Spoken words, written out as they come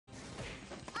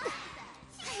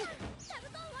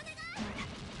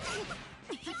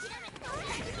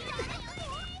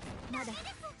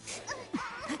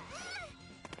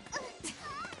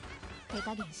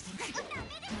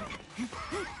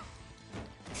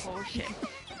Oh shit.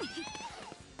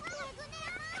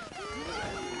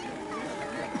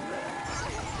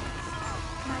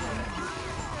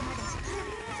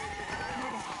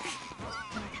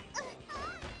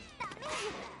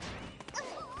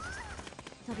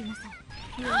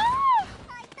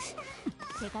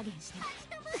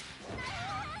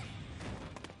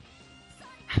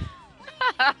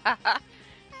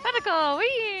 Sonico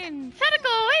win!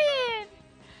 Sonico win!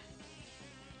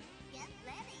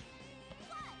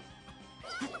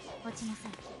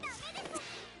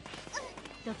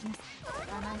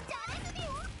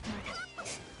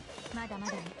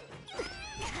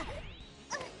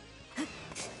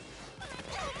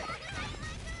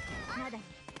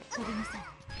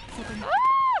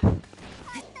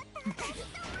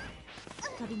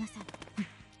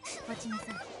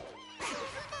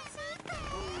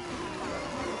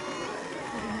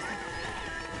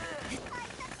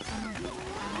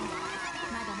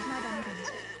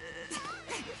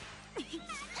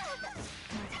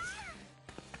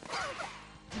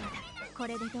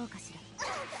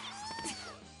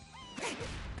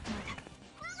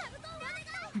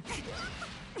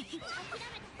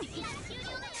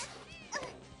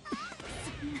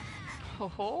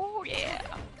 Oh yeah!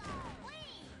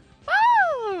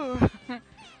 Woo!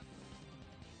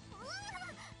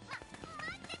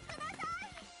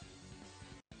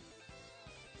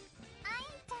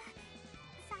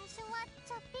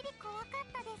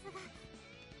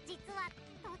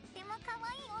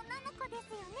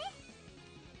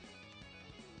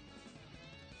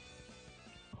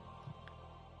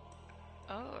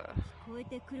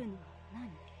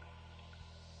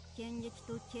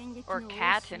 Or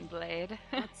cat and blade.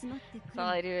 So all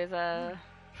I do is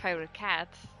fight with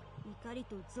cats.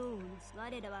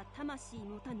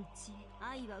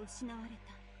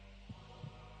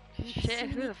 Shit,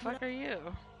 who the fuck are you?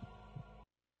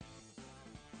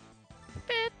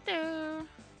 Bitu.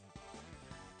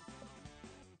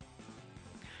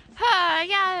 Ha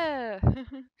yeah!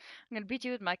 I'm gonna beat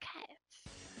you with my cats.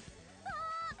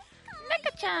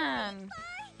 Mecha-chan!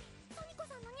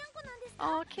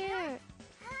 Oh, cute.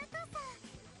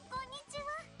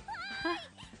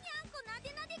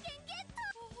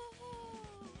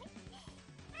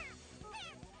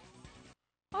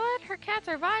 What? Her cats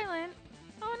are violent?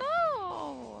 Oh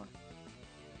no!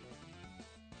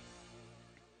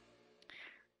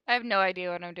 I have no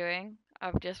idea what I'm doing.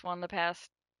 I've just won the past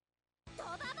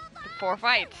 4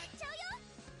 fights.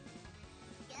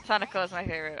 Sonico is my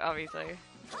favorite, obviously.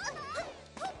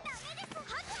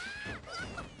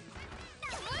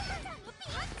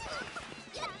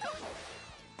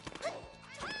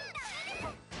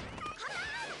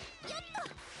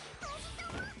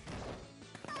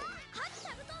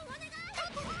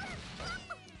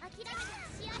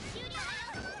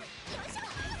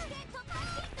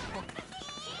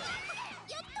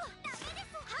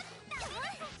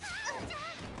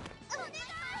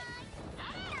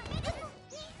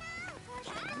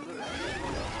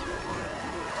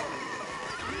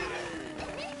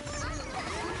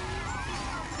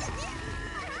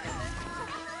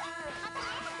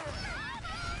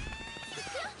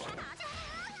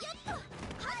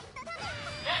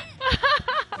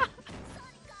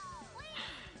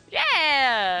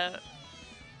 Yeah!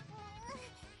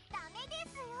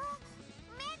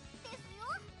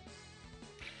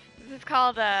 This is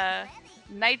called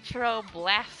Nitro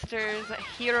Blasters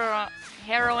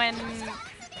Heroin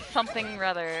something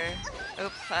rather.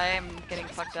 Oops, I am getting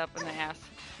fucked up in the ass.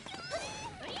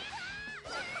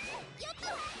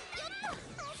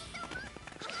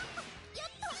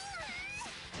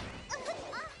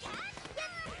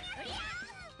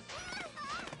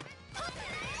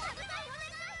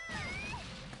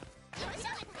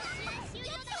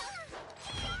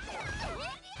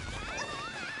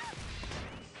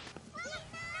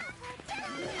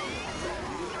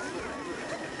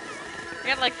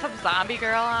 I got like some zombie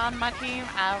girl on my team.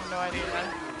 I have no idea.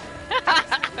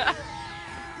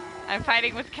 I'm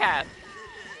fighting with cats.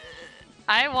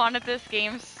 I wanted this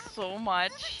game so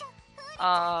much.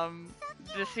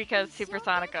 Just because Super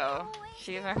Sonico.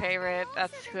 She's my favorite.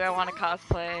 That's who I want to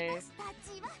cosplay.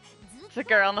 It's the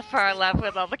girl on the far left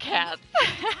with all the cats.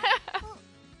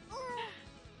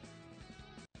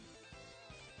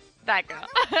 That girl.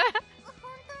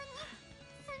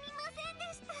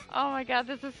 Oh my god,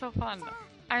 this is so fun.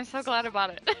 I'm so glad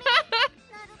about it.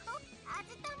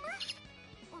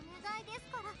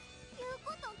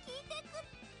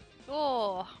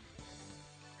 Oh.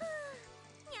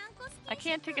 I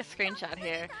can't take a screenshot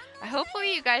here.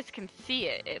 Hopefully you guys can see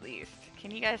it at least.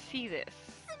 Can you guys see this?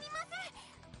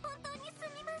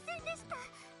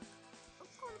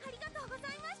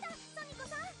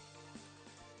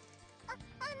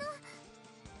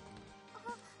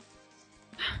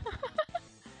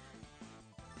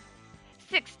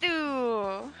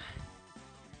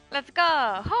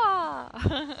 America!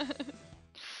 Ha!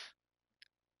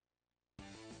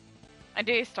 I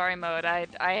do story mode. I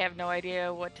have no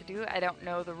idea what to do. I don't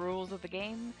know the rules of the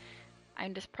game.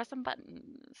 I'm just pressing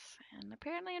buttons. And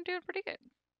apparently I'm doing pretty good.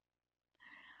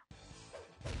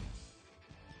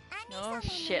 Oh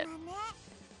shit.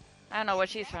 I don't know what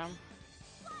she's from.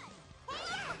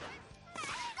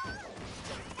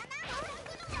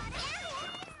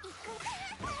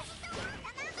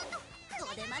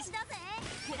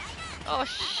 Oh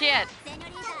shit.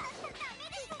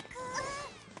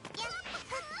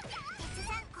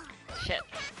 Shit.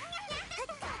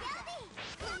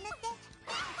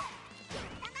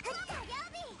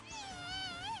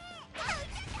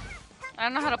 I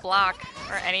don't know how to block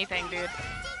or anything, dude.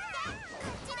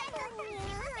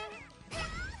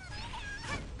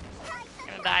 I'm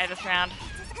gonna die this round.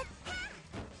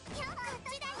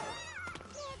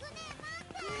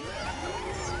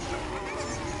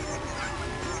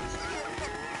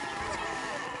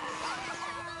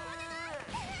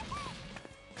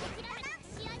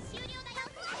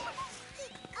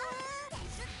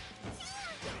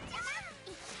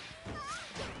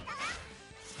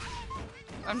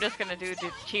 I'm just gonna do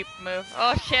the cheap move.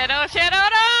 Oh shit, oh shit, oh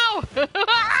no!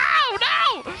 Oh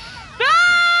no! No!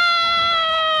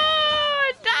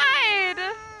 I died!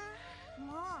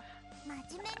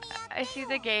 I see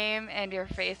the game and your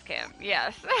face cam.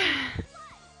 Yes.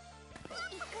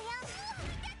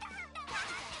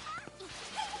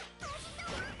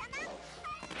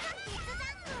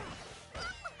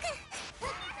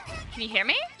 Can you hear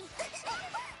me?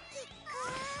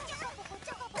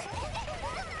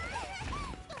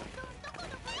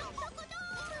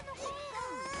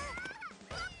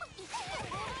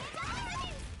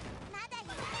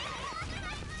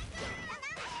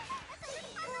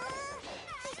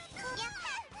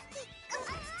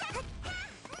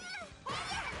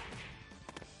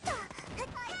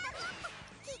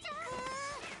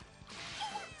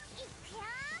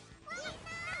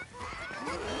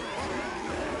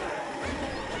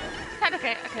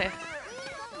 Okay, okay.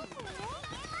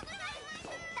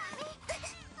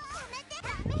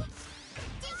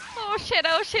 Oh shit,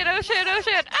 oh shit, oh shit, oh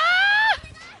shit. Ah!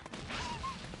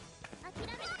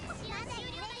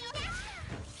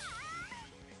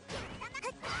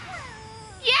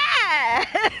 Yeah!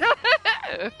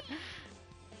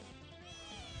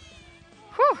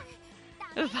 Whew.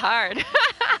 This is hard.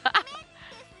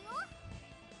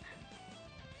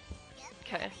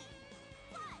 Okay.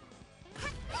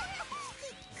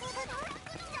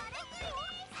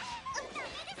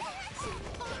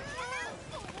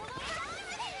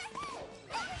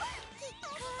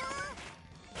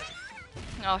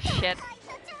 Oh shit.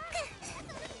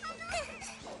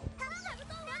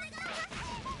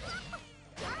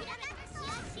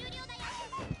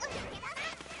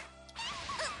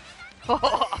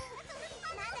 Oh.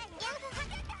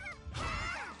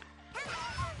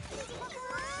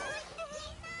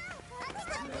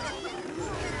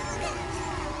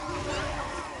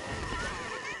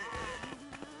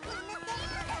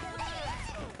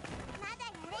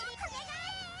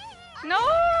 No!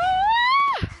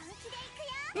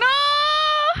 No!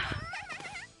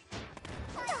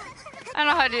 I don't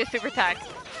know how to do super attack.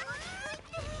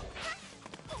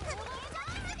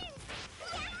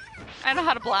 I don't know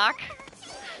how to block.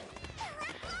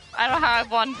 I don't know how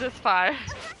I've won this far.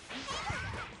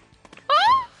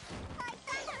 Oh!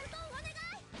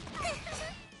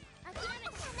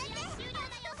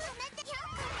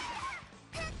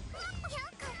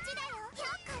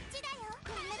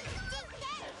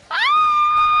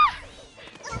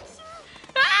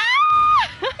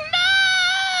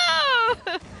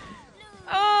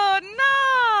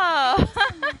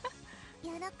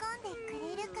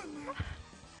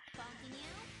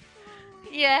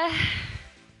 Yeah.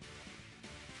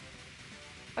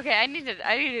 Okay, I need to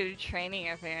do training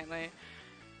apparently.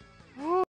 Woo.